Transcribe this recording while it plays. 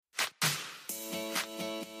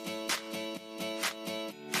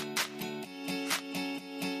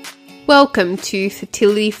Welcome to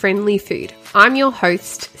Fertility Friendly Food. I'm your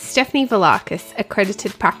host, Stephanie Velakis,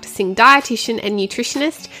 accredited practicing dietitian and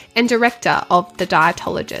nutritionist and director of The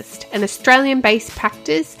Dietologist, an Australian-based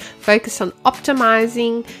practice focused on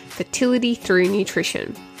optimizing fertility through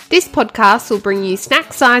nutrition. This podcast will bring you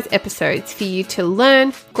snack-sized episodes for you to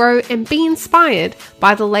learn, grow, and be inspired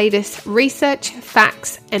by the latest research,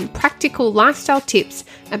 facts, and practical lifestyle tips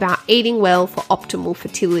about eating well for optimal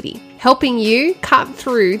fertility, helping you cut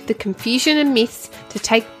through the confusion and myths to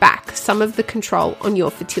take back some of the control on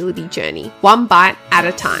your fertility journey, one bite at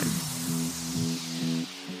a time.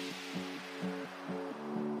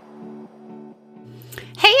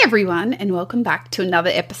 Hey everyone, and welcome back to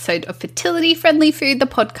another episode of Fertility Friendly Food, the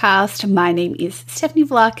podcast. My name is Stephanie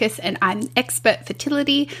Velakis, and I'm an expert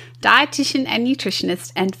fertility dietitian and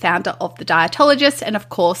nutritionist and founder of The Dietologist, and of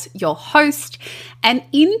course, your host. And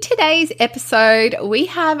in today's episode, we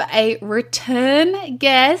have a return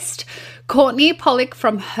guest, Courtney Pollock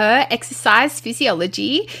from Her Exercise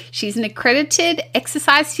Physiology. She's an accredited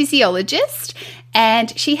exercise physiologist,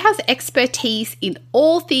 and she has expertise in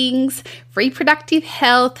all things reproductive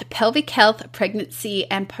health, pelvic health, pregnancy,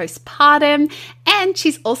 and postpartum. And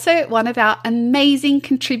she's also one of our amazing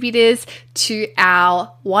contributors to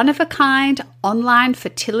our one-of-a-kind online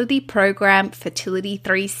fertility program, Fertility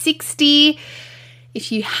 360.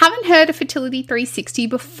 If you haven't heard of Fertility 360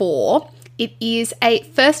 before, it is a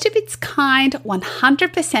first of its kind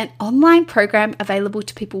 100% online program available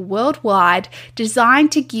to people worldwide,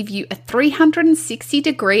 designed to give you a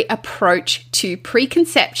 360-degree approach to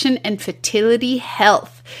preconception and fertility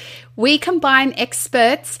health. We combine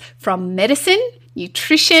experts from medicine,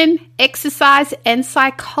 nutrition, exercise, and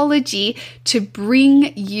psychology to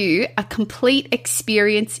bring you a complete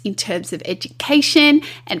experience in terms of education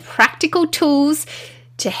and practical tools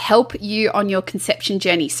to help you on your conception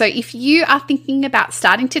journey. So if you are thinking about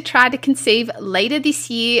starting to try to conceive later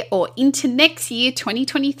this year or into next year,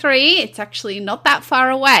 2023, it's actually not that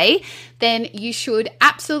far away, then you should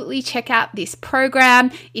absolutely check out this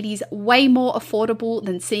program. It is way more affordable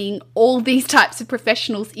than seeing all these types of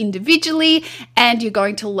professionals individually, and you're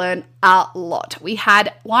going to learn a lot. We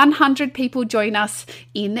had 100 people join us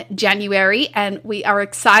in January, and we are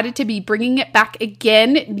excited to be bringing it back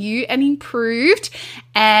again, new and improved.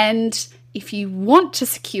 And if you want to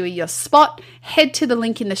secure your spot, head to the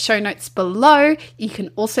link in the show notes below. You can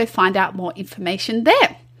also find out more information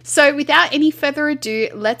there. So without any further ado,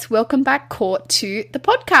 let's welcome back Court to the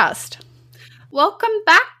podcast. Welcome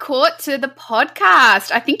back, Court, to the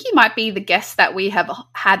podcast. I think you might be the guest that we have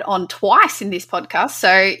had on twice in this podcast,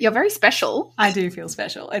 so you're very special. I do feel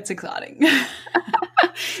special. It's exciting.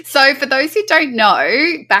 So for those who don't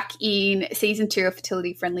know, back in season 2 of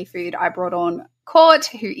Fertility Friendly Food, I brought on Court,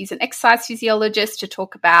 who is an exercise physiologist, to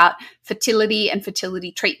talk about fertility and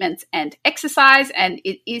fertility treatments and exercise, and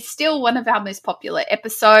it is still one of our most popular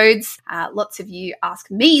episodes. Lots of you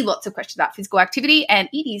ask me lots of questions about physical activity, and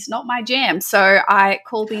it is not my jam, so I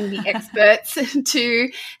called in the experts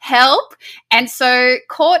to help. And so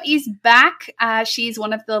Court is back. She is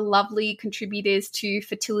one of the lovely contributors to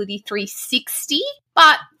Fertility 360.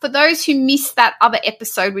 But for those who missed that other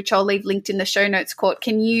episode, which I'll leave linked in the show notes, Court,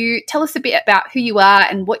 can you tell us a bit about who you are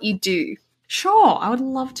and what you do? Sure, I would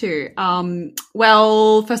love to.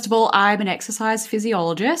 Well, first of all, I'm an exercise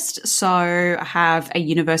physiologist, so I have a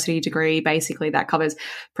university degree basically that covers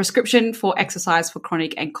prescription for exercise for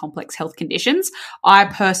chronic and complex health conditions. I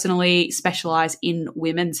personally specialize in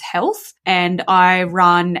women's health, and I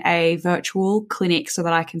run a virtual clinic so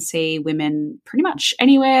that I can see women pretty much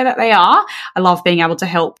anywhere that they are. I love being able to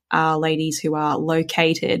help ladies who are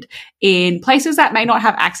located in places that may not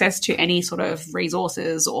have access to any sort of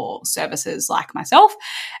resources or services like myself.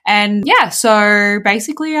 And yeah, so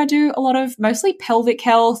basically I do a lot of mostly pelvic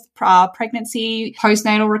health, pregnancy,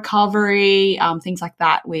 postnatal recovery, things like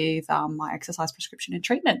that with my exercise prescription and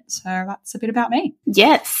treatment. So that's a bit about me.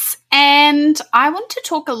 Yes. And I want to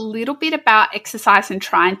talk a little bit about exercise and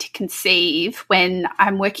trying to conceive when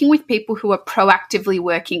I'm working with people who are proactively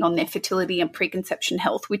working on their fertility and preconception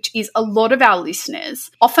health, which is a lot of our listeners.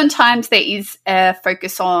 Oftentimes there is a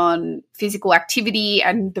focus on physical activity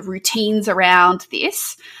and the routines around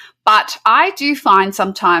this. But I do find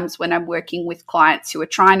sometimes when I'm working with clients who are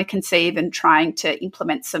trying to conceive and trying to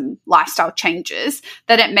implement some lifestyle changes,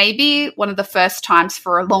 that it may be one of the first times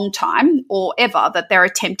for a long time or ever that they're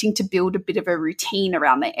attempting to build a bit of a routine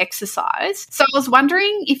around their exercise. So I was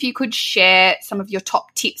wondering if you could share some of your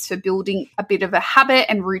top tips for building a bit of a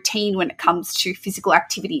habit and routine when it comes to physical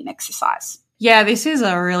activity and exercise. Yeah, this is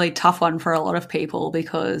a really tough one for a lot of people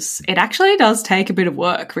because it actually does take a bit of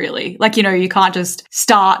work, really. Like, you can't just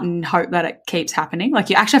start and hope that it keeps happening.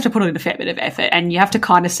 Like, you actually have to put in a fair bit of effort, and you have to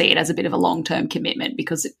kind of see it as a bit of a long-term commitment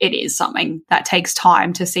because it is something that takes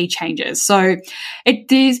time to see changes. So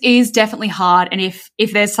it is definitely hard. And if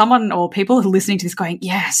there's someone or people who are listening to this going,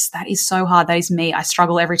 yes, that is so hard, that is me, I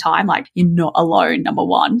struggle every time, like, you're not alone, number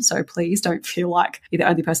one. So please don't feel like you're the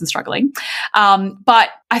only person struggling. But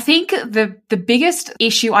I think the biggest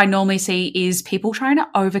issue I normally see is people trying to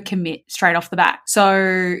overcommit straight off the bat.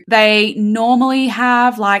 So they normally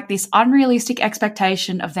have like this unrealistic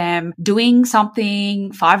expectation of them doing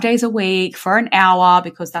something 5 days a week for an hour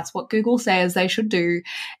because that's what Google says they should do,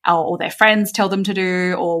 or their friends tell them to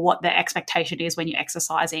do, or what their expectation is when you're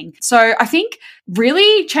exercising. So I think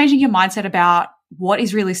really changing your mindset about what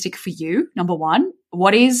is realistic for you, number one,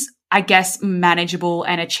 what is, I guess, manageable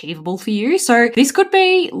and achievable for you. So this could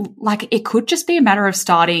be like, it could just be a matter of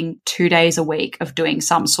starting 2 days a week of doing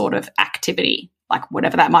some sort of activity, like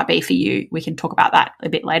whatever that might be for you. We can talk about that a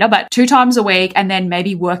bit later, but 2 times a week, and then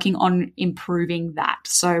maybe working on improving that.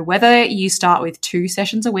 So whether you start with 2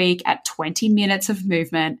 sessions a week at 20 minutes of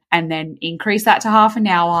movement and then increase that to half an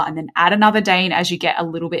hour and then add another day in as you get a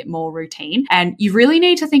little bit more routine. And you really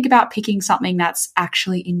need to think about picking something that's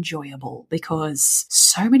actually enjoyable, because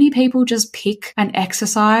so many people just pick an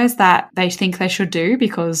exercise that they think they should do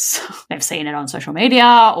because they've seen it on social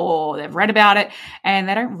media or they've read about it and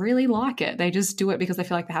they don't really like it. They just do it because they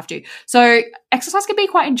feel like they have to. So exercise can be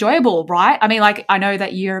quite enjoyable, right? I mean, like, I know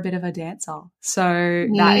that you're a bit of a dancer, so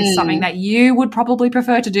that is something that you would probably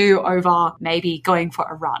prefer to do over maybe going for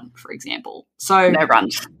a run, for example. So No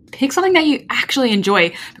runs. Pick something that you actually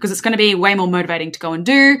enjoy, because it's going to be way more motivating to go and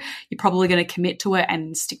do. You're probably going to commit to it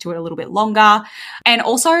and stick to it a little bit longer. And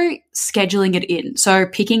also scheduling it in. So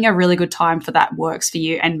picking a really good time for that works for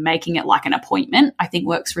you, and making it like an appointment, I think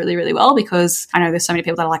works really, really well, because I know there's so many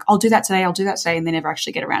people that are like, I'll do that today, and they never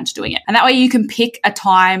actually get around to doing it. And that way you can pick a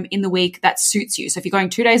time in the week that suits you. So if you're going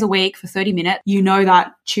 2 days a week for 30 minutes, you know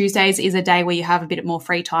that Tuesdays is a day where you have a bit more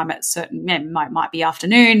free time at certain, might be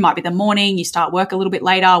afternoon, might be the morning, you start work a little bit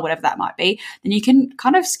later, whatever that might be, then you can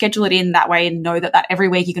kind of schedule it in that way and know that every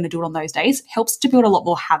week you're going to do it on those days. Helps to build a lot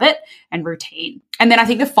more habit and routine. And then I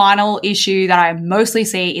think the final issue that I mostly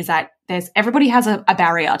see is that everybody has a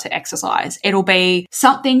barrier to exercise. It'll be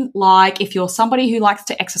something like, if you're somebody who likes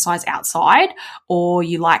to exercise outside or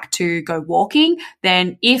you like to go walking,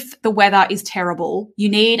 then if the weather is terrible, you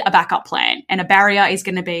need a backup plan. And a barrier is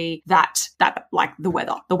going to be that like the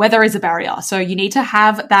weather. The weather is a barrier. So you need to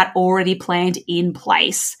have that already planned in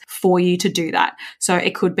place for you to do that. So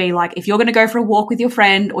it could be like, if you're going to go for a walk with your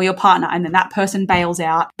friend or your partner and then that person bails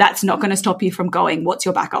out, that's not going to stop you from going. What's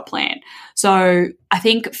your backup plan? So I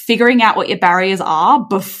think figuring out what your barriers are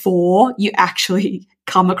before you actually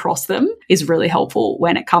come across them is really helpful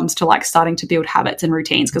when it comes to like starting to build habits and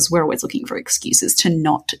routines, because we're always looking for excuses to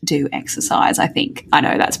not do exercise. I think I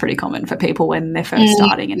know that's pretty common for people when they're first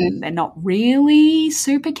starting and they're not really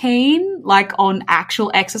super keen like on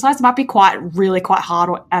actual exercise. It might be really quite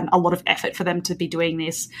hard and a lot of effort for them to be doing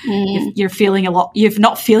this. You're feeling you're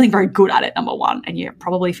not feeling very good at it, number one, and you're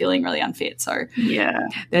probably feeling really unfit. So yeah,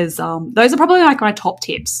 there's those are probably like my top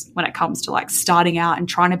tips when it comes to like starting out and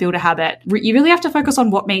trying to build a habit. You really have to focus on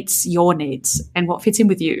what meets your needs and what fits in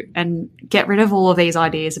with you, and get rid of all of these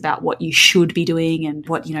ideas about what you should be doing and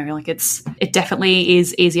what, like it definitely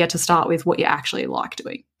is easier to start with what you actually like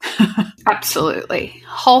doing. Absolutely.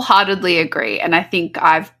 Wholeheartedly agree. And I think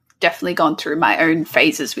I've definitely gone through my own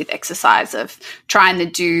phases with exercise of trying to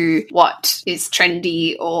do what is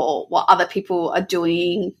trendy or what other people are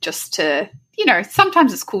doing just to,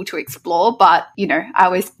 sometimes it's cool to explore, but, I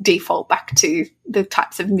always default back to the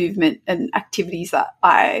types of movement and activities that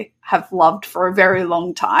I have loved for a very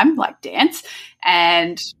long time, like dance.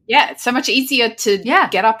 And yeah, it's so much easier to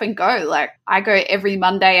get up and go. Like I go every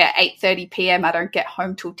Monday at 8:30 p.m. I don't get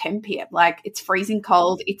home till 10 p.m. Like it's freezing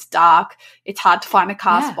cold, it's dark, it's hard to find a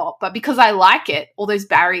car spot. But because I like it, all those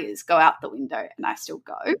barriers go out the window and I still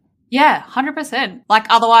go. Yeah, 100%. Like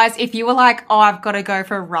otherwise, if you were like, oh, I've got to go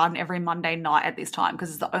for a run every Monday night at this time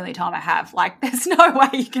because it's the only time I have, like there's no way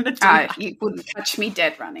you're going to do that. You wouldn't catch me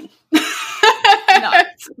dead running. No,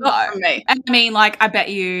 not for me. And I mean, like, I bet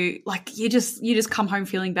you just come home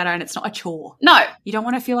feeling better and it's not a chore. No. You don't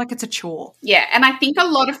want to feel like it's a chore. Yeah, and I think a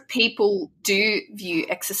lot of people do view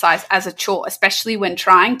exercise as a chore, especially when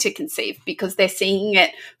trying to conceive, because they're seeing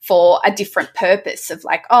it for a different purpose of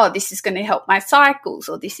like, oh, this is going to help my cycles,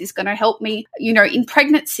 or this is going to help me, in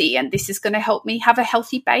pregnancy, and this is going to help me have a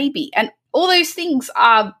healthy baby. And all those things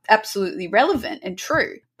are absolutely relevant and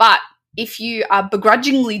true. But if you are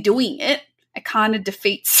begrudgingly doing it it kind of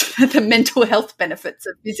defeats the mental health benefits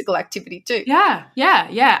of physical activity too. Yeah.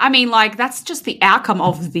 I mean, like, that's just the outcome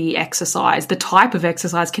of the exercise. The type of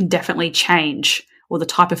exercise can definitely change, or the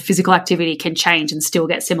type of physical activity can change and still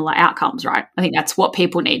get similar outcomes, right? I think that's what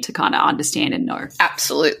people need to kind of understand and know.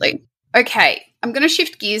 Absolutely. Okay, I'm going to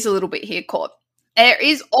shift gears a little bit here, Court. There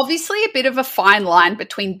is obviously a bit of a fine line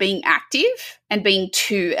between being active and being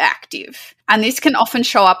too active. And this can often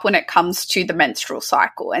show up when it comes to the menstrual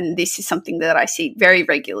cycle. And this is something that I see very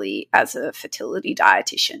regularly as a fertility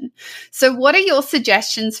dietitian. So what are your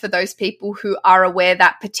suggestions for those people who are aware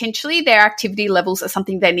that potentially their activity levels are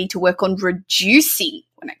something they need to work on reducing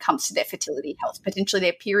when it comes to their fertility health? Potentially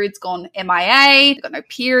their period's gone MIA, they've got no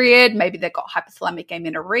period, maybe they've got hypothalamic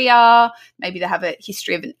amenorrhea, maybe they have a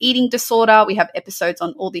history of an eating disorder. We have episodes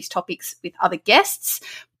on all these topics with other guests.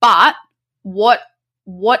 But what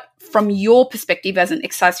from your perspective as an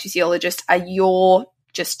exercise physiologist are your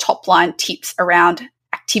just top line tips around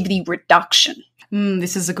activity reduction?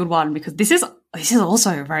 This is a good one, because this is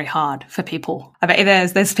also very hard for people. I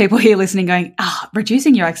bet there's people here listening going,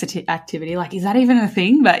 reducing your activity, like, is that even a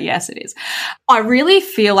thing? But yes, it is. I really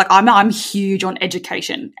feel like I'm huge on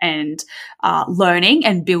education and learning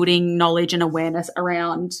and building knowledge and awareness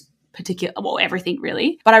around everything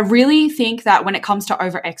really. But I really think that when it comes to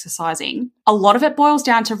over-exercising, a lot of it boils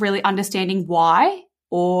down to really understanding why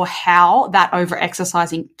or how that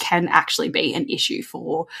over-exercising can actually be an issue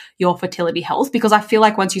for your fertility health. Because I feel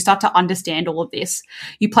like once you start to understand all of this,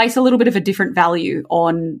 you place a little bit of a different value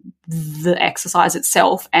on the exercise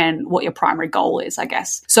itself and what your primary goal is, I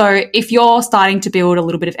guess. So if you're starting to build a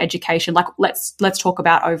little bit of education, like let's talk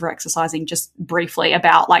about over-exercising just briefly,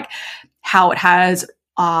 about like how it has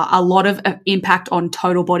a lot of impact on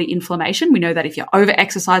total body inflammation. We know that if you're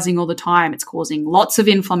over-exercising all the time, it's causing lots of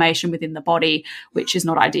inflammation within the body, which is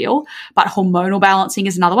not ideal. But hormonal balancing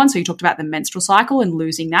is another one. So you talked about the menstrual cycle and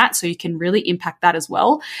losing that. So you can really impact that as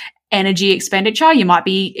well. Energy expenditure, you might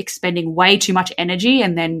be expending way too much energy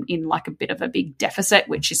and then in like a bit of a big deficit,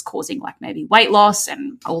 which is causing like maybe weight loss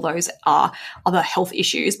and all those other health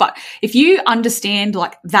issues. But if you understand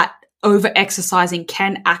like that over-exercising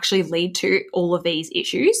can actually lead to all of these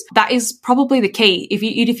issues, that is probably the key. If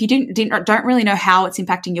you don't really know how it's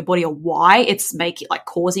impacting your body or why it's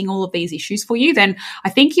causing all of these issues for you, then I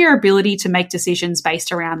think your ability to make decisions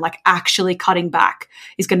based around like actually cutting back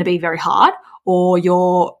is going to be very hard,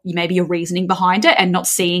 or maybe your reasoning behind it and not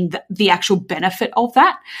seeing the actual benefit of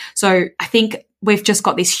that. So I think we've just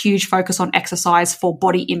got this huge focus on exercise for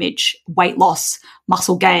body image, weight loss,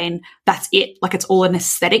 muscle gain. That's it. Like, it's all an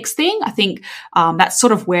aesthetics thing. I think that's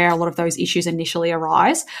sort of where a lot of those issues initially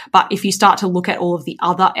arise. But if you start to look at all of the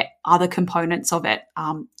other components of it,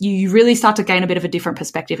 you really start to gain a bit of a different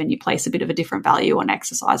perspective, and you place a bit of a different value on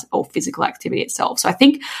exercise or physical activity itself. So I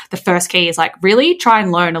think the first key is like really try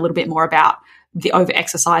and learn a little bit more about the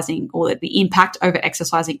over-exercising, or the impact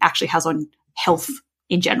over-exercising actually has on health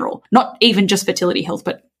in general, not even just fertility health,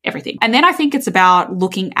 but everything. And then I think it's about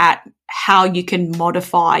looking at how you can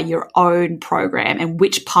modify your own program and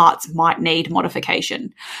which parts might need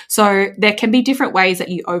modification. So there can be different ways that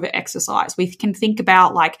you over-exercise. We can think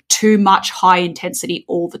about like too much high intensity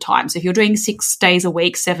all the time. So if you're doing 6 days a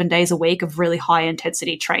week, 7 days a week of really high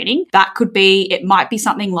intensity training, it might be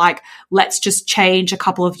something like, let's just change a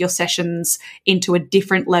couple of your sessions into a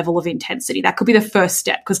different level of intensity. That could be the first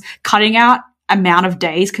step, because cutting out amount of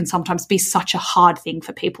days can sometimes be such a hard thing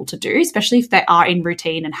for people to do, especially if they are in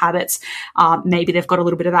routine and habits. Maybe they've got a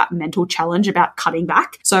little bit of that mental challenge about cutting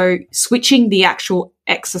back. So switching the actual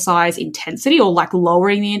exercise intensity, or like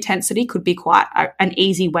lowering the intensity, could be quite an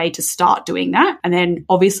easy way to start doing that. And then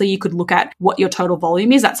obviously you could look at what your total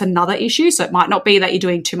volume is. That's another issue. So it might not be that you're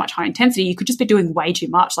doing too much high intensity. You could just be doing way too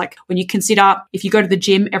much. Like when you consider if you go to the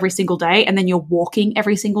gym every single day and then you're walking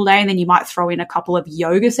every single day, and then you might throw in a couple of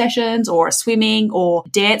yoga sessions or a swimming or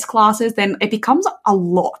dance classes, then it becomes a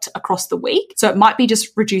lot across the week. So it might be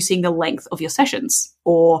just reducing the length of your sessions.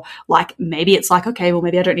 Or like maybe it's like, okay, well,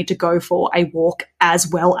 maybe I don't need to go for a walk as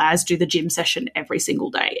well as do the gym session every single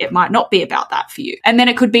day. It might not be about that for you. And then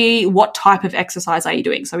it could be, what type of exercise are you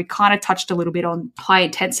doing? So we kind of touched a little bit on high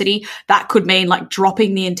intensity. That could mean like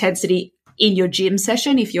dropping the intensity in your gym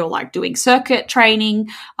session if you're like doing circuit training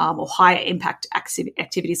or higher impact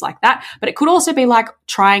activities like that. But it could also be like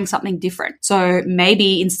trying something different. So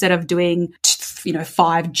maybe instead of doing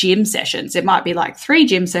 5 gym sessions, it might be like 3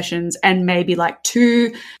 gym sessions and maybe like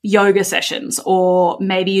 2 yoga sessions, or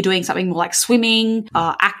maybe you're doing something more like swimming,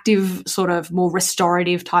 active sort of more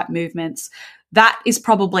restorative type movements. That is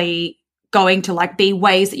probably going to like be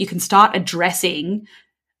ways that you can start addressing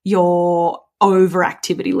your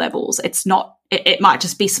overactivity levels. It's not it might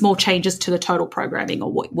just be small changes to the total programming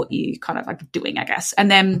or what you kind of like doing, I guess. And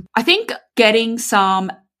then I think getting some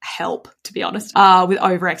help, to be honest, with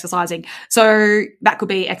over exercising. So that could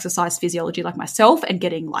be exercise physiology like myself and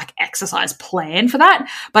getting like exercise plan for that.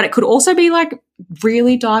 But it could also be like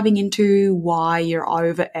really diving into why you're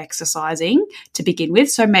over exercising to begin with.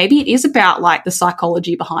 So maybe it is about like the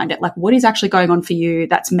psychology behind it. Like what is actually going on for you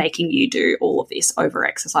that's making you do all of this over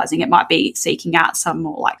exercising? It might be seeking out some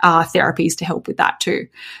more like therapies to help with that too.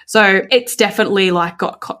 So it's definitely like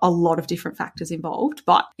got a lot of different factors involved.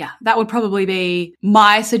 But yeah, that would probably be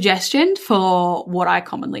my suggestion for what I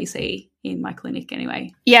commonly see in my clinic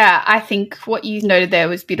anyway. Yeah, I think what you noted there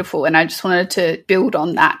was beautiful, and I just wanted to build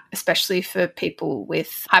on that, especially for people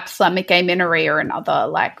with hypothalamic amenorrhea and other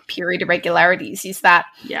like period irregularities, is that,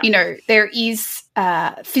 you know, there is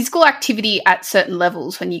physical activity at certain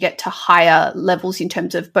levels when you get to higher levels in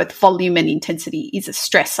terms of both volume and intensity is a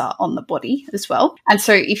stressor on the body as well. And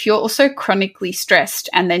so if you're also chronically stressed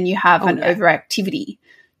and then you have overactivity,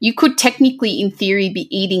 you could technically, in theory, be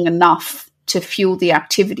eating enough to fuel the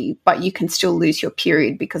activity, but you can still lose your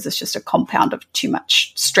period because it's just a compound of too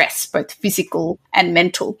much stress, both physical and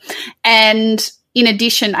mental. And in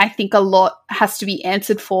addition, I think a lot has to be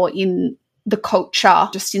answered for in the culture,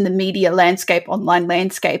 just in the media landscape, online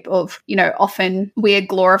landscape of, you know, often we're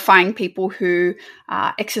glorifying people who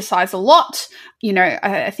exercise a lot. You know,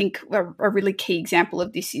 I think a really key example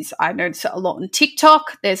of this is I notice it a lot on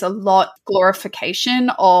TikTok. There's a lot of glorification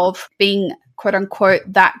of being quote unquote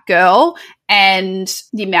that girl, and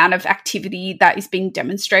the amount of activity that is being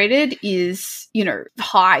demonstrated is, you know,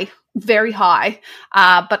 high, very high,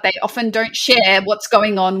 but they often don't share what's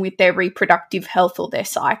going on with their reproductive health or their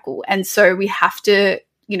cycle. And so we have to,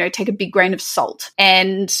 you know, take a big grain of salt.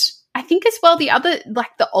 And I think as well, the other,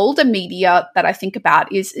 like the older media that I think about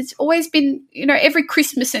is it's always been, you know, every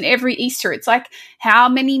Christmas and every Easter, it's like how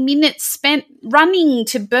many minutes spent running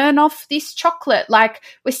to burn off this chocolate. Like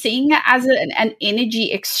we're seeing it as an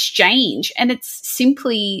energy exchange, and it's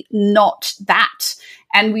simply not that.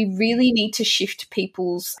 And we really need to shift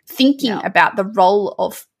people's thinking about the role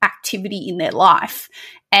of activity in their life.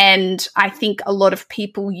 And I think a lot of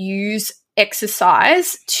people use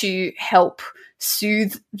exercise to help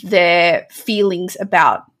soothe their feelings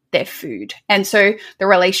about their food. And so the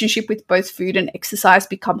relationship with both food and exercise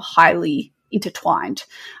become highly intertwined.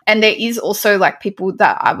 And there is also like people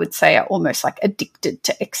that I would say are almost like addicted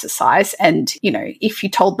to exercise. And, you know, if you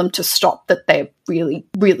told them to stop, that they really,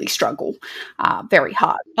 really struggle very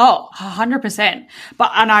hard. Oh, 100%.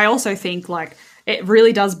 And I also think like it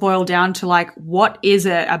really does boil down to like, what is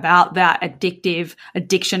it about that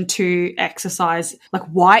addiction to exercise? Like,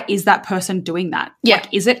 why is that person doing that? Yeah.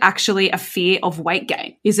 Like, is it actually a fear of weight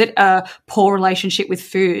gain? Is it a poor relationship with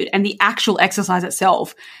food? And the actual exercise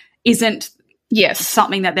itself isn't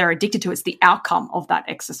something that they're addicted to. It's the outcome of that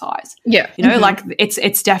exercise. Yeah. You know, like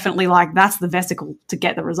it's definitely like that's the vesicle to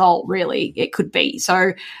get the result, really. It could be.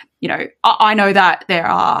 So, you know, I know that there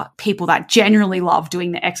are people that genuinely love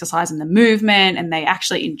doing the exercise and the movement, and they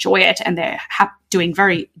actually enjoy it, and they're doing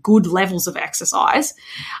very good levels of exercise.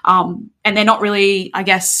 And they're not really, I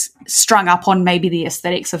guess, strung up on maybe the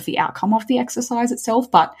aesthetics of the outcome of the exercise itself.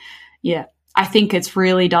 But yeah, I think it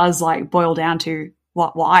really does like boil down to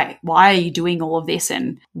why are you doing all of this,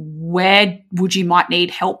 and where would you might need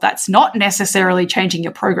help that's not necessarily changing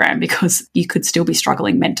your program, because you could still be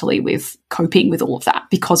struggling mentally with coping with all of that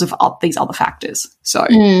because of these other factors. So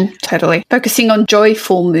totally focusing on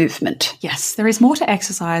joyful movement. Yes, there is more to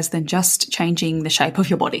exercise than just changing the shape of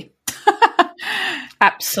your body.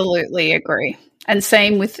 Absolutely agree. And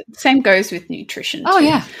same goes with nutrition. Oh, too.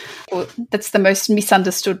 yeah. That's the most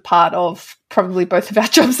misunderstood part of probably both of our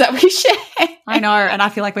jobs that we share. I know, and I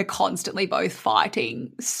feel like we're constantly both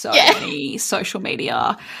fighting so many social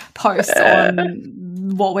media posts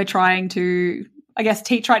on what we're trying to, I guess,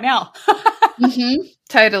 teach right now.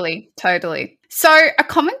 Totally. So a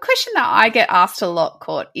common question that I get asked a lot,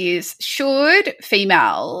 Court, is should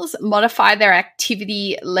females modify their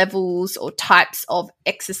activity levels or types of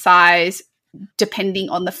exercise depending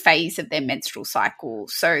on the phase of their menstrual cycle?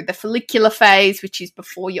 So the follicular phase, which is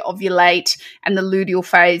before you ovulate, and the luteal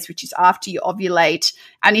phase, which is after you ovulate.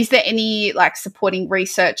 And is there any like supporting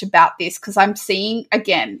research about this? Because I'm seeing,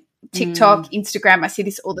 again, TikTok, Instagram, I see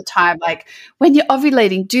this all the time. Like, when you're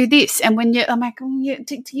ovulating, do this. And when I'm like,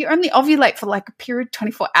 you only ovulate for like a period of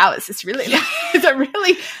 24 hours. It's really, it's a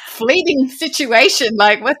really fleeting situation.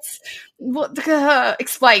 Like,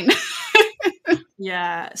 explain.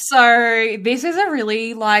 Yeah. So this is a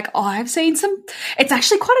really I've seen it's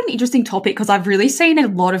actually quite an interesting topic because I've really seen a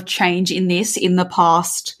lot of change in this in the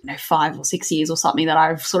past, 5 or 6 years or something that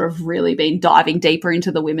I've sort of really been diving deeper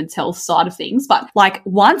into the women's health side of things. But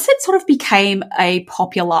once it sort of became a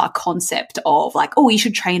popular concept of oh, you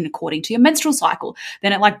should train according to your menstrual cycle,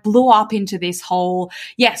 then it blew up into this whole,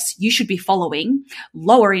 yes, you should be following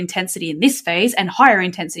lower intensity in this phase and higher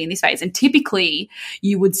intensity in this phase. And typically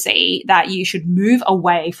you would see that you should move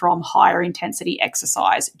away from higher intensity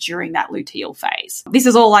exercise during that luteal phase. This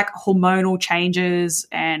is all hormonal changes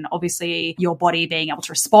and obviously your body being able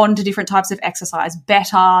to respond to different types of exercise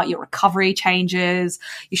better, your recovery changes.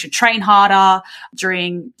 You should train harder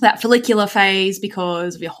during that follicular phase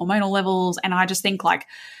because of your hormonal levels. And I just think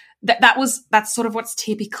that's sort of what's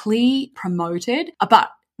typically promoted.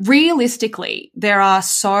 But realistically, there are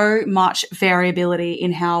so much variability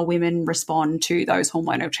in how women respond to those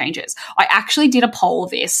hormonal changes. I actually did a poll of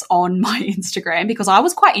this on my Instagram because I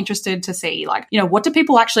was quite interested to see, what do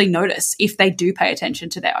people actually notice if they do pay attention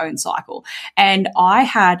to their own cycle? And I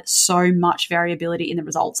had so much variability in the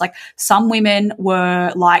results. Some women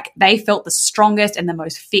were they felt the strongest and the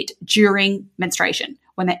most fit during menstruation,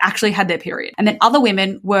 when they actually had their period. And then other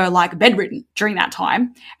women were bedridden during that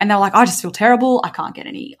time. And they're I just feel terrible. I can't get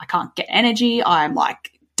energy. I'm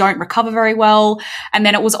don't recover very well. And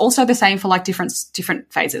then it was also the same for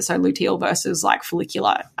different phases. So luteal versus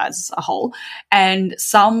follicular as a whole. And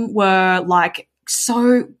some were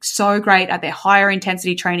so great at their higher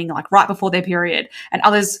intensity training, right before their period. And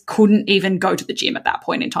others couldn't even go to the gym at that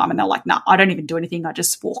point in time. And they're nah, I don't even do anything. I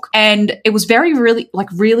just walk. And it was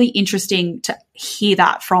really interesting to hear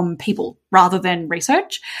that from people rather than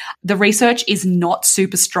research. The research is not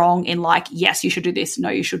super strong in yes, you should do this. No,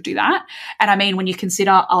 you should do that. And I mean, when you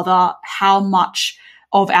consider how much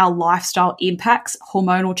of our lifestyle impacts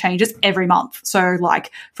hormonal changes every month. So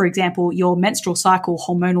for example, your menstrual cycle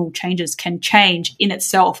hormonal changes can change in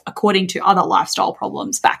itself according to other lifestyle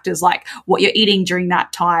problems, factors what you're eating during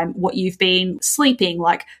that time, what you've been sleeping,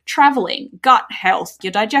 traveling, gut health,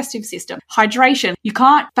 your digestive system, hydration. You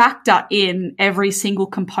can't factor in every single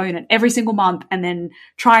component every single month and then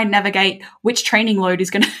try and navigate which training load is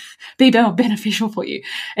going to be more beneficial for you.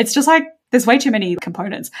 It's just there's way too many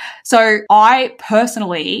components. So I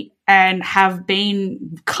personally have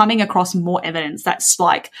been coming across more evidence that's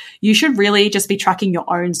you should really just be tracking your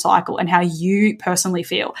own cycle and how you personally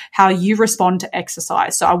feel, how you respond to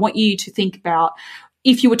exercise. So I want you to think about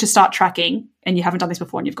if you were to start tracking and you haven't done this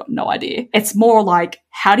before and you've got no idea, it's more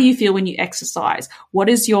how do you feel when you exercise? What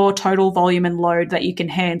is your total volume and load that you can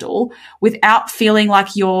handle without feeling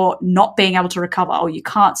you're not being able to recover, or you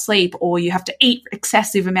can't sleep, or you have to eat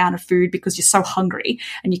excessive amount of food because you're so hungry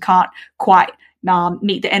and you can't quite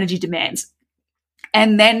meet the energy demands?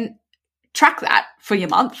 And then track that for your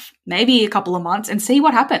month, maybe a couple of months, and see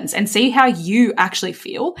what happens and see how you actually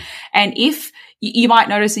feel. And if you might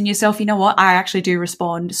notice in yourself, you know what, I actually do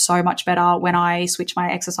respond so much better when I switch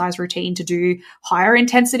my exercise routine to do higher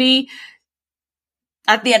intensity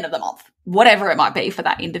at the end of the month, whatever it might be for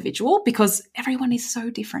that individual, because everyone is so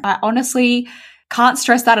different. I honestly can't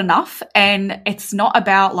stress that enough. And it's not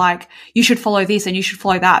about you should follow this and you should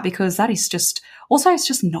follow that, because that is just also, it's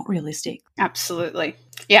just not realistic. Absolutely.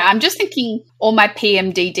 Yeah, I'm just thinking all my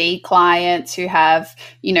PMDD clients who have,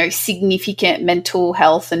 significant mental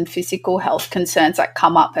health and physical health concerns that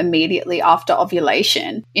come up immediately after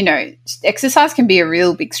ovulation. Exercise can be a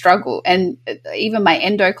real big struggle. And even my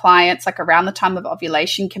endo clients, around the time of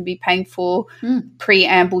ovulation can be painful.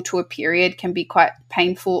 Preamble to a period can be quite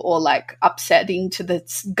painful or upsetting to the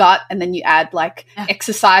gut. And then you add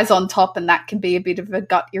exercise on top, and that can be a bit of a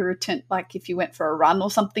gut irritant, if you went for a run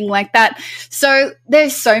or something like that. So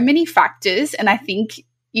there's so many factors. And I think,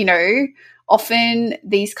 often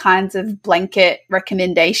these kinds of blanket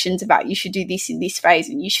recommendations about you should do this in this phase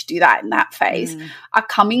and you should do that in that phase are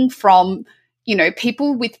coming from,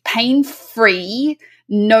 people with pain-free,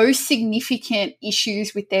 no significant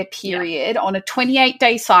issues with their period on a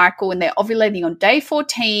 28-day cycle, and they're ovulating on day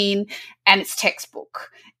 14, and it's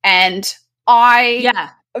textbook. And I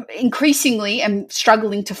increasingly am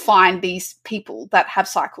struggling to find these people that have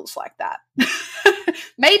cycles like that.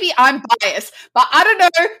 Maybe I'm biased, but I don't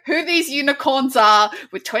know who these unicorns are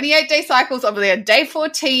with 28-day cycles over there, day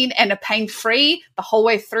 14, and are pain-free the whole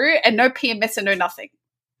way through, and no PMS and no nothing.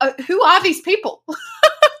 Who are these people?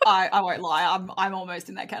 I won't lie. I'm almost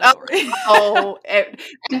in that category.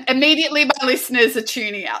 Immediately my listeners are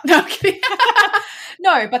tuning out. No, I'm kidding.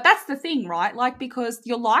 No, but that's the thing, right? Like, because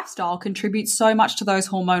your lifestyle contributes so much to those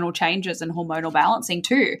hormonal changes and hormonal balancing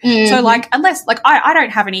too. Mm-hmm. So like, unless like I don't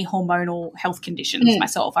have any hormonal health conditions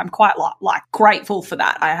myself, I'm quite like grateful for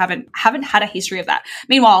that. I haven't had a history of that.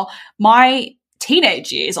 Meanwhile, my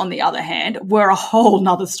teenage years, on the other hand, were a whole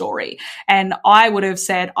nother story. And I would have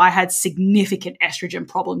said I had significant estrogen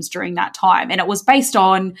problems during that time. And it was based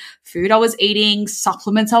on food I was eating,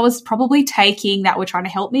 supplements I was probably taking that were trying to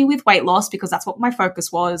help me with weight loss, because that's what my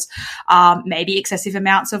focus was. Maybe excessive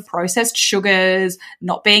amounts of processed sugars,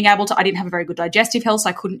 not being able to, I didn't have a very good digestive health, so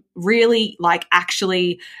I couldn't really like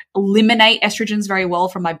actually eliminate estrogens very well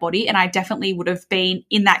from my body. And I definitely would have been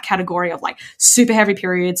in that category of like super heavy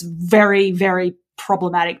periods, very, very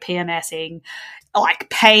problematic PMSing, like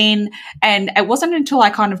pain. And it wasn't until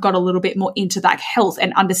I kind of got a little bit more into that health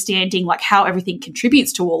and understanding like how everything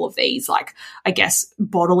contributes to all of these, like, I guess,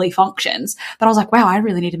 bodily functions, that I was like, wow, I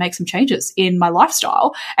really need to make some changes in my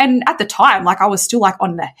lifestyle. And at the time, like, I was still like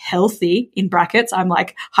on the healthy, in brackets, I'm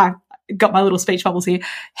like, I got my little speech bubbles here,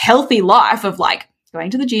 healthy life of like going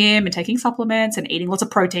to the gym and taking supplements and eating lots of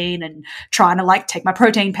protein and trying to like take my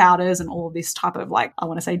protein powders and all of this type of like, I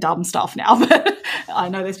want to say dumb stuff now, but I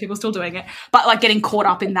know there's people still doing it, but like getting caught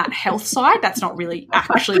up in that health side, that's not really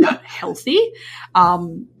actually that healthy.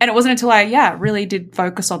 And it wasn't until I, really did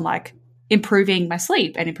focus on like improving my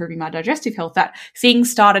sleep and improving my digestive health that things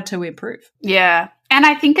started to improve. Yeah. And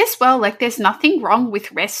I think as well, like, there's nothing wrong with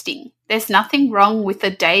resting. There's nothing wrong with a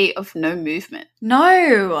day of no movement.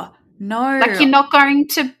 No. Like, you're not going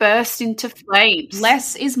to burst into flames.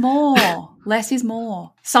 Less is more. Less is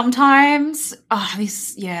more. Sometimes,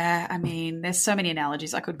 I mean, there's so many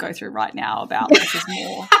analogies I could go through right now about less is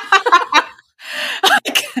more.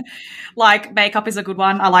 like makeup is a good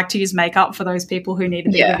one. I like to use makeup for those people who need a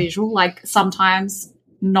bit of a visual. Like, sometimes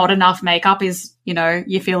not enough makeup is,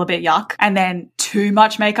 you feel a bit yuck. And then too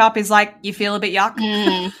much makeup is like, you feel a bit yuck.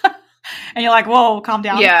 And you're like, whoa, calm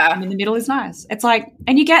down. Yeah. And in the middle is nice. It's like,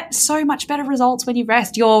 and you get so much better results when you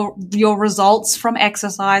rest. Your results from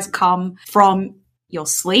exercise come from your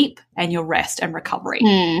sleep and your rest and recovery.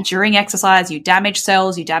 During exercise, you damage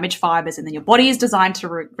cells, you damage fibers, and then your body is designed to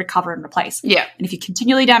recover and replace. Yeah. And if you're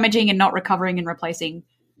continually damaging and not recovering and replacing,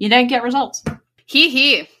 you don't get results.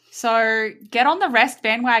 Hear. So get on the rest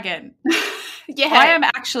bandwagon. Yeah. I am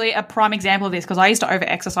actually a prime example of this because I used to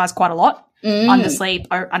over-exercise quite a lot, undersleep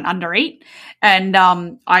and undereat. And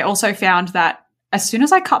I also found that as soon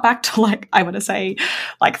as I cut back to like, I want to say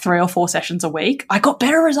like 3 or 4 sessions a week, I got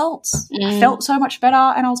better results. I felt so much better.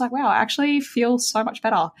 And I was like, wow, I actually feel so much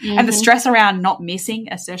better. And the stress around not missing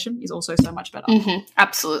a session is also so much better.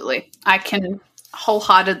 Absolutely. I can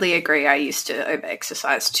wholeheartedly agree. I used to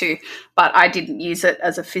over-exercise too, but I didn't use it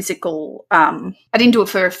as a physical, I didn't do it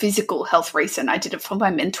for a physical health reason. I did it for my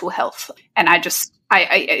mental health. And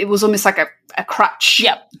it was almost like a crutch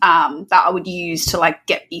that I would use to like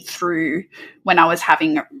get me through when I was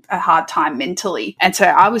having a hard time mentally. And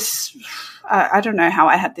so I don't know how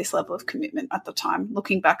I had this level of commitment at the time.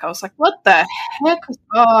 Looking back, I was like, what the heck?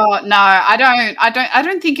 Oh, no, I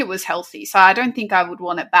don't think it was healthy. So I don't think I would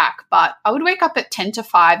want it back. But I would wake up at 10 to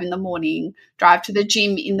 5 in the morning, drive to the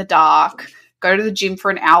gym in the dark, go to the gym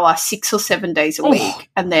for an hour, 6 or 7 days a week,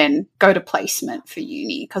 and then go to placement for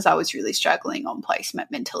uni because I was really struggling on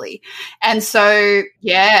placement mentally. And so,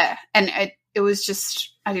 and it was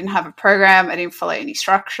just, I didn't have a program. I didn't follow any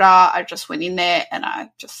structure. I just went in there and I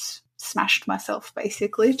just smashed myself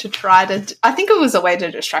basically to try to, I think it was a way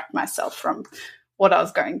to distract myself from what I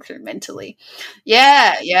was going through mentally.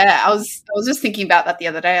 Yeah. I was just thinking about that the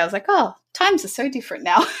other day. I was like, oh, times are so different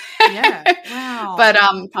now. Yeah. Wow. But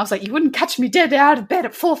I was like, you wouldn't catch me dead out of bed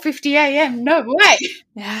at 4:50 a.m. No way.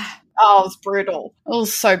 Yeah. Oh, it was brutal. It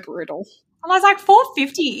was so brutal. And I was like,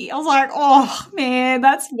 4:50. I was like, oh, man,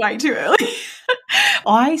 that's way too early.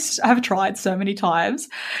 I have tried so many times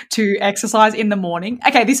to exercise in the morning.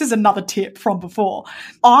 Okay, this is another tip from before.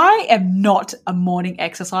 I am not a morning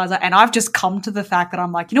exerciser, and I've just come to the fact that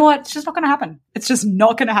I'm like, you know what? It's just not going to happen. It's just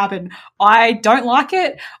not going to happen. I don't like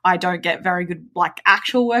it. I don't get very good, like,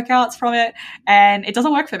 actual workouts from it, and it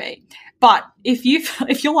doesn't work for me. But if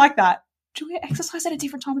you're like that, Julia, exercise at a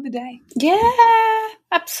different time of the day. Yeah,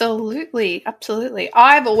 absolutely.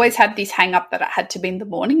 I've always had this hang up that it had to be in the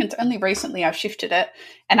morning, and it's only recently I've shifted it.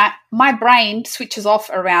 And my brain switches off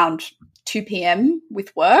around 2 p.m.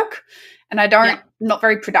 with work, and I'm not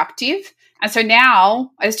very productive. And so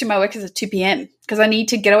now I just do my work at 2 p.m. because I need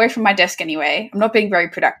to get away from my desk anyway. I'm not being very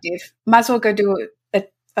productive. Might as well go do it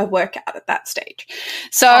at a workout at that stage.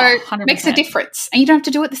 So it makes a 100%. difference. And you don't have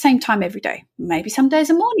to do it at the same time every day. Maybe some days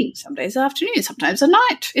are morning, some days are afternoon, sometimes a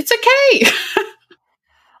night. It's okay.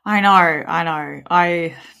 I know.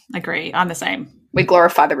 I agree. I'm the same. We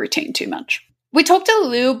glorify the routine too much. We talked a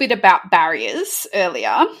little bit about barriers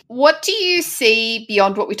earlier. What do you see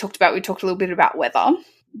beyond what we talked about? We talked a little bit about weather.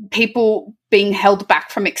 People being held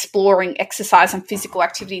back from exploring exercise and physical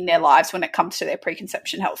activity in their lives when it comes to their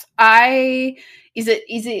preconception health. Is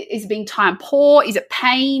it being time poor? Is it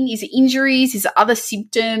pain? Is it injuries? Is it other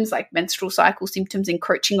symptoms like menstrual cycle symptoms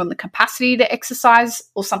encroaching on the capacity to exercise,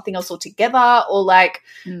 or something else altogether? Or I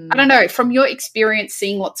don't know, from your experience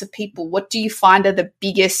seeing lots of people, what do you find are the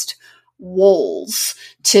biggest walls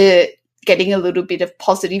to getting a little bit of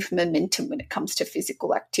positive momentum when it comes to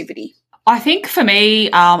physical activity? I think for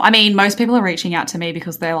me, most people are reaching out to me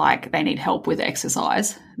because they're like, they need help with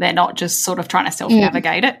exercise. They're not just sort of trying to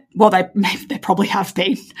self-navigate it. Well, they probably have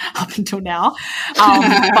been up until now.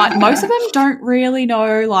 But most of them don't really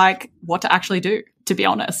know what to actually do, to be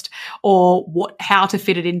honest, or how to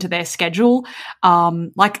fit it into their schedule.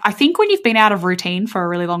 I think when you've been out of routine for a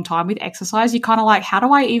really long time with exercise, you're kind of how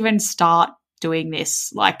do I even start doing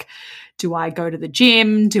this? Do I go to the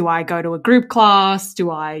gym? Do I go to a group class?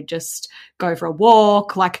 Do I just go for a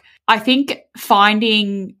walk? I think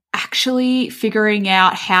figuring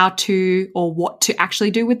out how to or what to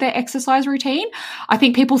actually do with their exercise routine. I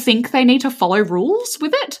think people think they need to follow rules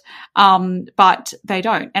with it, but they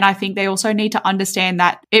don't. And I think they also need to understand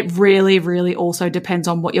that it really, really also depends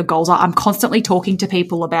on what your goals are. I'm constantly talking to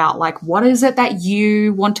people about what is it that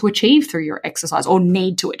you want to achieve through your exercise or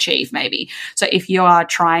need to achieve maybe. So if you are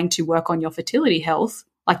trying to work on your fertility health,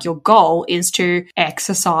 your goal is to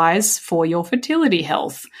exercise for your fertility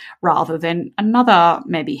health rather than another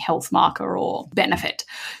maybe health marker or benefit.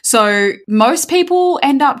 So most people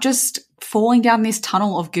end up just falling down this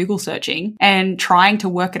tunnel of Google searching and trying to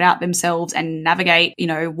work it out themselves and navigate,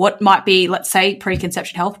 what might be, let's say,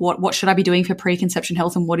 preconception health. What should I be doing for preconception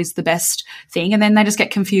health and what is the best thing? And then they just get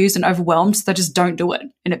confused and overwhelmed. So they just don't do it.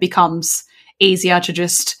 And it becomes easier to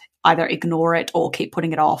just either ignore it or keep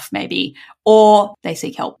putting it off maybe, or they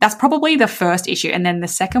seek help. That's probably the first issue. And then the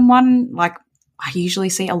second one, I usually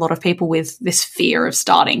see a lot of people with this fear of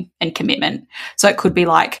starting and commitment. So it could be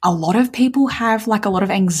a lot of people have a lot of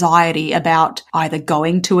anxiety about either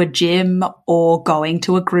going to a gym or going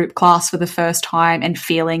to a group class for the first time and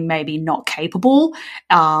feeling maybe not capable.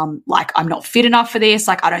 I'm not fit enough for this.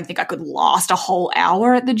 I don't think I could last a whole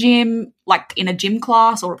hour at the gym, in a gym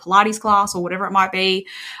class or a Pilates class or whatever it might be.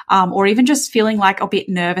 Or even just feeling a bit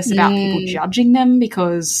nervous about people judging them,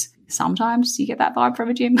 because sometimes you get that vibe from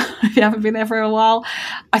a gym if you haven't been there for a while.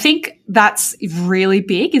 I think that's really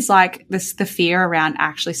big, is the fear around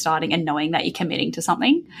actually starting and knowing that you're committing to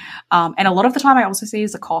something. And a lot of the time I also see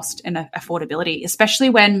is the cost and affordability, especially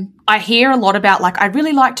when I hear a lot about I'd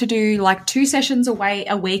really like to do 2 sessions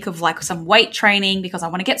a week of some weight training because I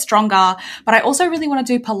want to get stronger, but I also really want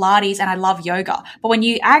to do Pilates and I love yoga. But when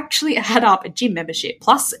you actually add up a gym membership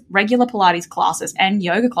plus regular Pilates classes and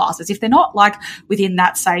yoga classes, if they're not within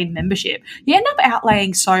that same membership, you end up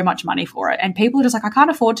outlaying so much money for it. And people are just I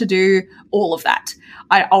can't afford to do all of that.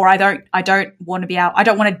 I don't want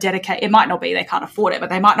to dedicate, it might not be they can't afford it, but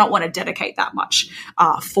they might not want to dedicate that much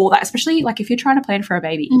for that, especially if you're trying to plan for a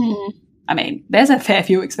baby. There's a fair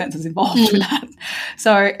few expenses involved with that.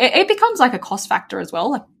 So it becomes a cost factor as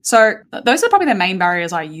well. So those are probably the main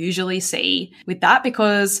barriers I usually see with that,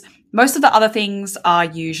 because most of the other things are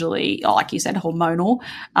usually, like you said, hormonal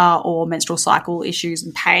or menstrual cycle issues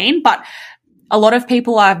and pain. But a lot of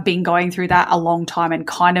people have been going through that a long time and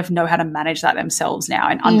kind of know how to manage that themselves now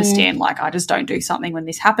and understand, I just don't do something when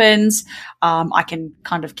this happens. I can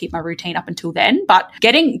kind of keep my routine up until then. But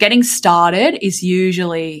getting started is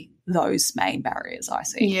usually those main barriers I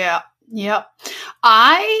see. Yeah. Yeah.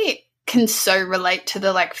 I can so relate to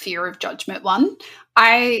the fear of judgment one.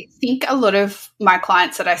 I think a lot of my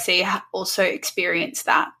clients that I see also experience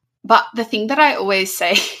that. But the thing that I always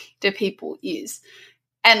say to people is,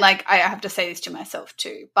 and I have to say this to myself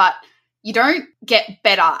too, but you don't get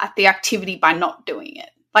better at the activity by not doing it.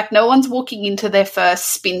 No one's walking into their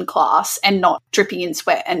first spin class and not dripping in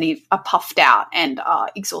sweat and are puffed out and are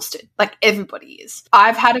exhausted. Everybody is.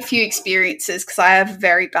 I've had a few experiences because I have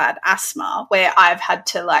very bad asthma where I've had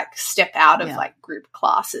to step out of group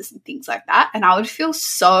classes and things like that. And I would feel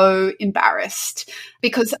so embarrassed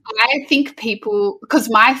because I think because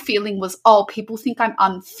my feeling was, people think I'm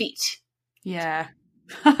unfit. Yeah.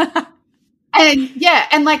 And yeah,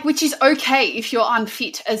 and like, which is okay if you're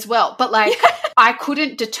unfit as well. But like, I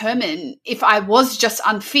couldn't determine if I was just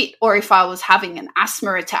unfit or if I was having an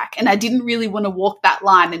asthma attack. And I didn't really want to walk that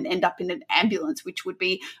line and end up in an ambulance, which would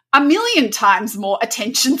be a million times more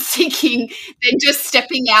attention seeking than just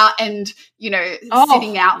stepping out and,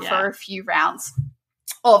 sitting out for a few rounds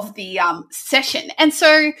of the session. And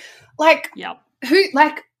so like,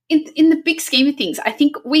 in the big scheme of things, I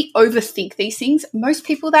think we overthink these things. Most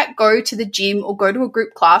people that go to the gym or go to a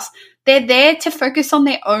group class, they're there to focus on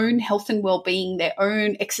their own health and well-being, their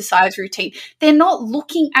own exercise routine. They're not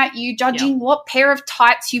looking at you, judging what pair of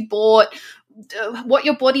tights you bought, what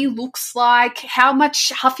your body looks like, how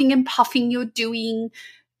much huffing and puffing you're doing.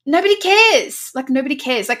 Nobody cares. Like, nobody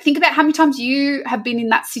cares. Like, think about how many times you have been in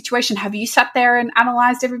that situation. Have you sat there and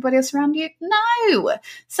analyzed everybody else around you? No.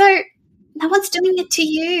 So no one's doing it to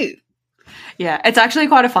you. Yeah, it's actually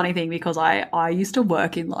quite a funny thing because I used to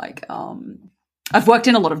work in I've worked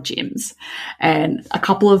in a lot of gyms, and a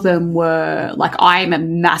couple of them were I'm a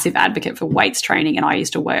massive advocate for weights training, and I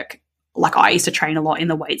used to train a lot in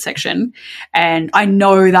the weight section. And I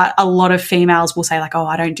know that a lot of females will say oh,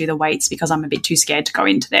 I don't do the weights because I'm a bit too scared to go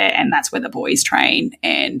into there, and that's where the boys train.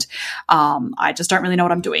 And I just don't really know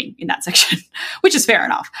what I'm doing in that section, which is fair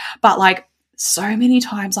enough. But so many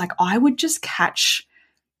times, I would just catch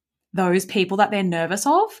those people that they're nervous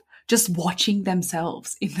of just watching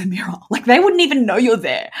themselves in the mirror. They wouldn't even know you're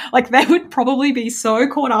there. They would probably be so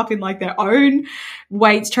caught up in their own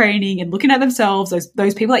weights training and looking at themselves.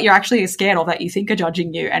 Those people that you're actually scared of, that you think are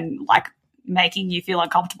judging you and making you feel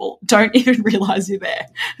uncomfortable, don't even realize you're there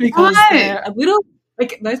because they're a little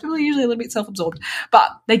those people are usually a little bit self-absorbed,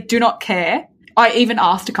 but they do not care. I even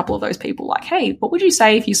asked a couple of those people hey, what would you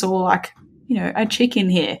say if you saw a chick in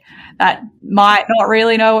here that might not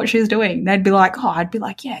really know what she's doing? They'd be I'd be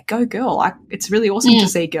yeah, go girl. It's really awesome to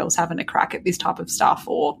see girls having a crack at this type of stuff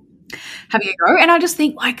or having a go. And I just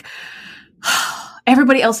think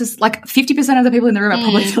everybody else is 50% of the people in the room are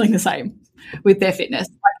probably feeling the same with their fitness.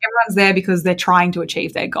 Everyone's there because they're trying to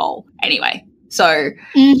achieve their goal anyway. So,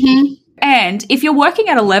 and if you're working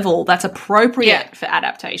at a level that's appropriate for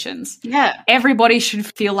adaptations, everybody should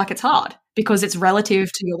feel like it's hard because it's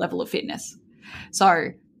relative to your level of fitness. So,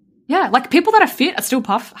 yeah, people that are fit are still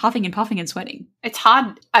huffing and puffing and sweating. It's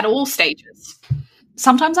hard at all stages.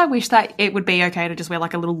 Sometimes I wish that it would be okay to just wear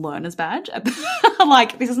a little learner's badge.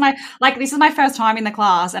 This is my first time in the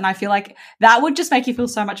class, and I feel that would just make you feel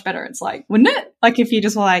so much better. It's wouldn't it? If you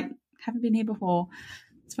just were haven't been here before.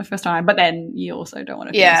 It's my first time, but then you also don't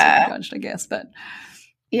want to feel super judged, I guess. But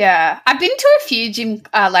yeah, I've been to a few gym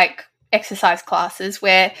exercise classes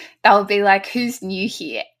where they'll be who's new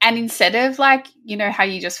here, and instead of how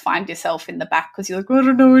you just find yourself in the back because you're I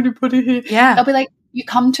don't know anybody here. Yeah, they'll be you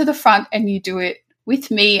come to the front and you do it with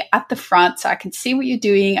me at the front, so I can see what you're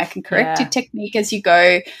doing. I can correct your technique as you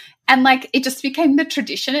go, and it just became the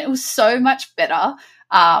tradition. It was so much better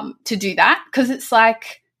to do that because it's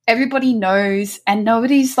everybody knows and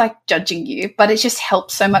nobody's judging you, but it just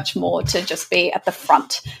helps so much more to just be at the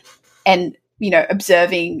front and,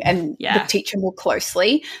 observing and the teacher more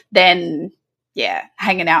closely than,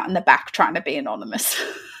 hanging out in the back trying to be anonymous.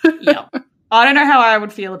 Yeah. I don't know how I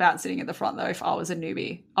would feel about sitting at the front though if I was a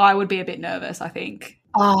newbie. I would be a bit nervous, I think.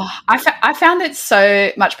 Oh, I found it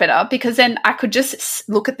so much better because then I could just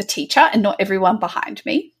look at the teacher and not everyone behind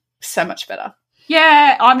me. So much better.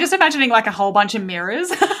 Yeah, I'm just imagining a whole bunch of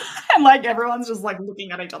mirrors and everyone's just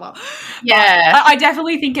looking at each other. Yeah. But I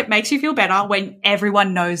definitely think it makes you feel better when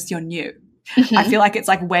everyone knows you're new. Mm-hmm. I feel it's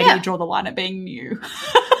where do you draw the line at being new?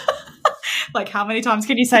 How many times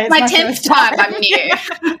can you say it's my 10th time I'm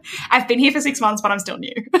new? I've been here for 6 months, but I'm still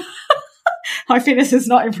new. My fitness has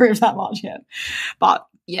not improved that much yet. But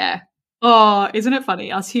yeah. Oh, isn't it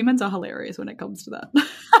funny? Us humans are hilarious when it comes to that.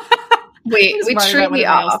 We truly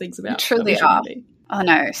are. We truly are. Oh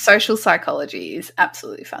no, social psychology is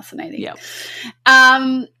absolutely fascinating. Yeah.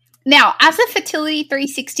 Now, as a Fertility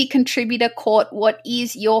 360 contributor, Court, what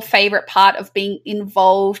is your favourite part of being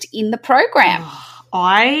involved in the program?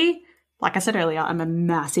 Like I said earlier, I'm a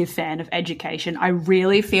massive fan of education. I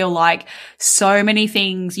really feel so many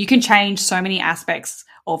things, you can change so many aspects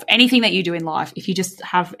of anything that you do in life if you just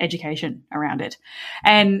have education around it.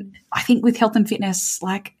 And I think with health and fitness,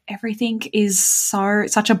 everything is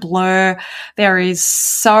such a blur. There is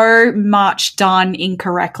so much done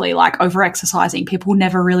incorrectly, over-exercising. People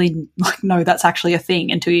never really know that's actually a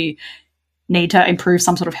thing until you need to improve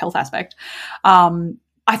some sort of health aspect.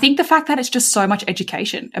 I think the fact that it's just so much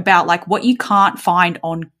education about what you can't find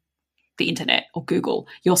on the internet or Google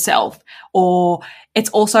yourself, or it's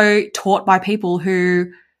also taught by people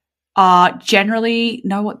who generally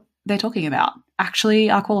know what they're talking about actually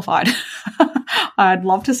are qualified. I'd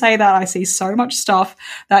love to say that. I see so much stuff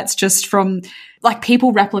that's just from like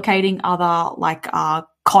people replicating other like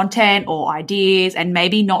content or ideas and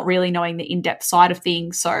maybe not really knowing the in-depth side of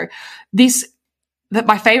things. So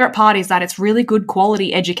my favorite part is that it's really good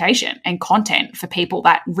quality education and content for people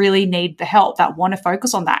that really need the help, that want to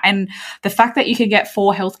focus on that. And the fact that you can get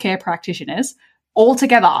 4 healthcare practitioners all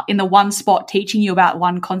together in the one spot teaching you about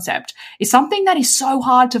one concept is something that is so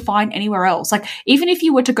hard to find anywhere else. Like even if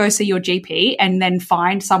you were to go see your GP and then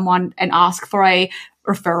find someone and ask for a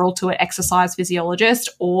referral to an exercise physiologist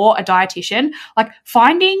or a dietitian, like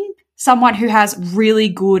finding someone who has really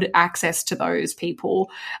good access to those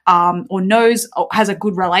people or knows or has a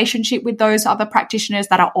good relationship with those other practitioners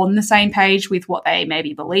that are on the same page with what they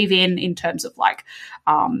maybe believe in terms of like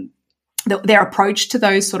their approach to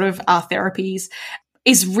those sort of therapies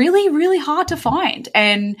is really, really hard to find.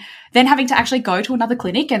 And then having to actually go to another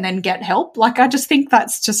clinic and then get help, like I just think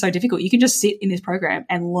that's just so difficult. You can just sit in this program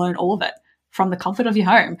and learn all of it from the comfort of your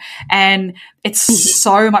home. And it's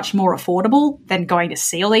so much more affordable than going to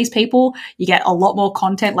see all these people. You get a lot more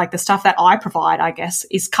content, like the stuff that I provide, I guess,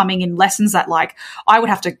 is coming in lessons that like I would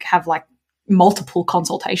have to have like multiple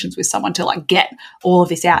consultations with someone to like get all of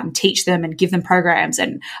this out and teach them and give them programs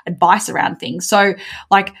and advice around things. So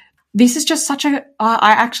like this is just such I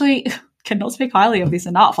actually cannot speak highly of this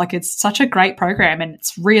enough. Like it's such a great program and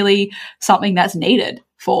it's really something that's needed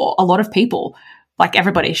for a lot of people. Like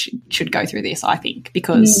everybody should go through this, I think,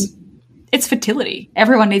 because it's fertility.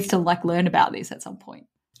 Everyone needs to like learn about this at some point.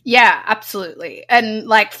 Yeah, absolutely. And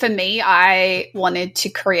like for me, I wanted to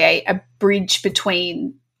create a bridge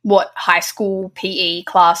between what high school PE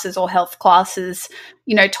classes or health classes,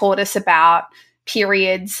 you know, taught us about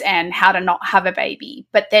periods and how to not have a baby.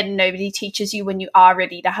 But then nobody teaches you when you are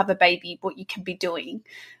ready to have a baby what you can be doing.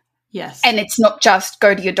 Yes. And it's not just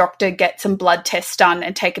go to your doctor, get some blood tests done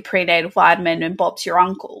and take a prenatal vitamin and Bob's your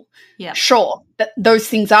uncle. Yeah. Sure, those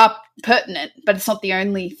things are pertinent, but it's not the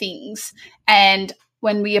only things. And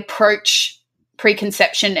when we approach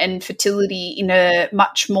preconception and fertility in a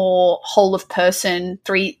much more whole of person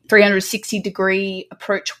 360-degree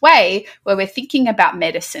approach way, where we're thinking about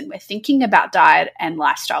medicine, we're thinking about diet and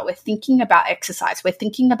lifestyle, we're thinking about exercise, we're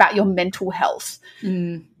thinking about your mental health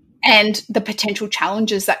and the potential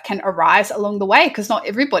challenges that can arise along the way, because not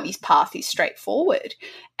everybody's path is straightforward.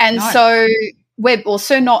 And so we're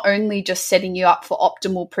also not only just setting you up for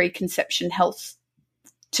optimal preconception health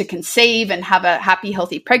to conceive and have a happy,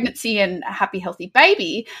 healthy pregnancy and a happy, healthy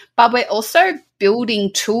baby, but we're also building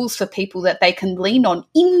tools for people that they can lean on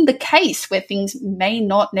in the case where things may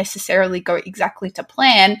not necessarily go exactly to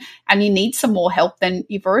plan and you need some more help. Then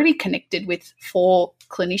you've already connected with 4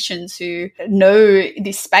 clinicians who know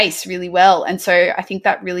this space really well. And so I think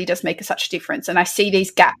that really does make such a difference. And I see these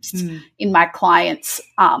gaps in my clients'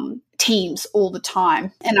 teams all the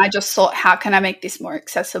time. And I just thought, how can I make this more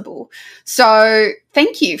accessible? So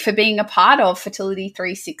thank you for being a part of Fertility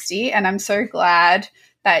 360. And I'm so glad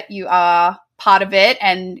that you are part of it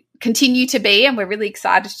and continue to be. And we're really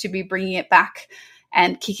excited to be bringing it back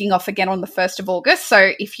and kicking off again on the 1st of August.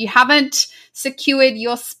 So if you haven't secured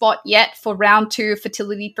your spot yet for round 2 of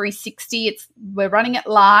Fertility 360, we're running it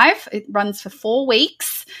live. It runs for 4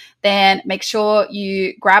 weeks. Then make sure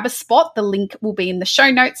you grab a spot. The link will be in the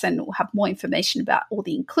show notes and we'll have more information about all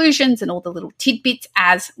the inclusions and all the little tidbits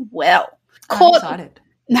as well. I'm excited.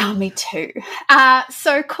 No, me too.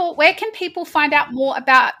 So, Court, where can people find out more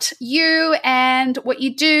about you and what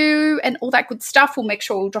you do and all that good stuff? We'll make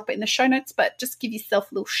sure we'll drop it in the show notes, but just give yourself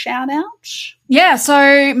a little shout out. Yeah,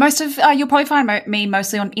 so most of you'll probably find me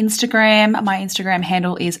mostly on Instagram. My Instagram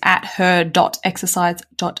handle is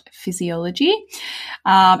 @her.exercise.physiology.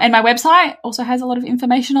 And my website also has a lot of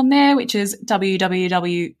information on there, which is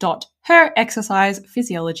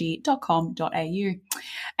www.herexercisephysiology.com.au.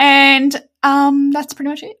 And that's pretty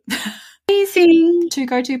much it. Amazing. 2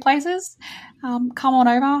 go-to places. Come on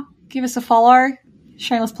over, give us a follow.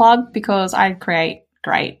 Shameless plug, because I create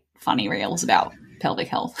great, funny reels about pelvic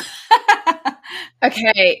health.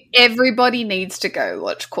 Okay, everybody needs to go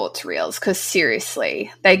watch Court's reels because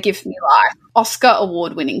seriously, they give me like Oscar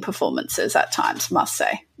award-winning performances at times, must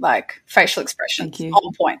say. Like facial expressions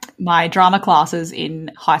on point. My drama classes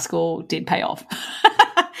in high school did pay off.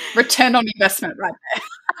 Return on investment right there.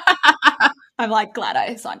 I'm like glad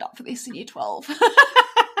I signed up for this in year 12.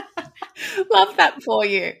 Love that for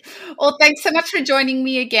you. Well, thanks so much for joining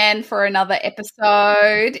me again for another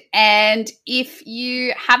episode. And if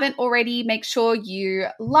you haven't already, make sure you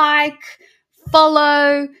like,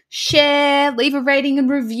 follow, share, leave a rating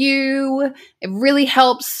and review. It really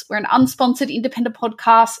helps. We're an unsponsored independent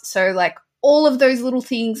podcast. So like all of those little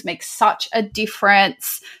things make such a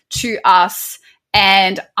difference to us.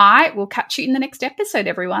 And I will catch you in the next episode,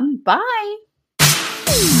 everyone. Bye.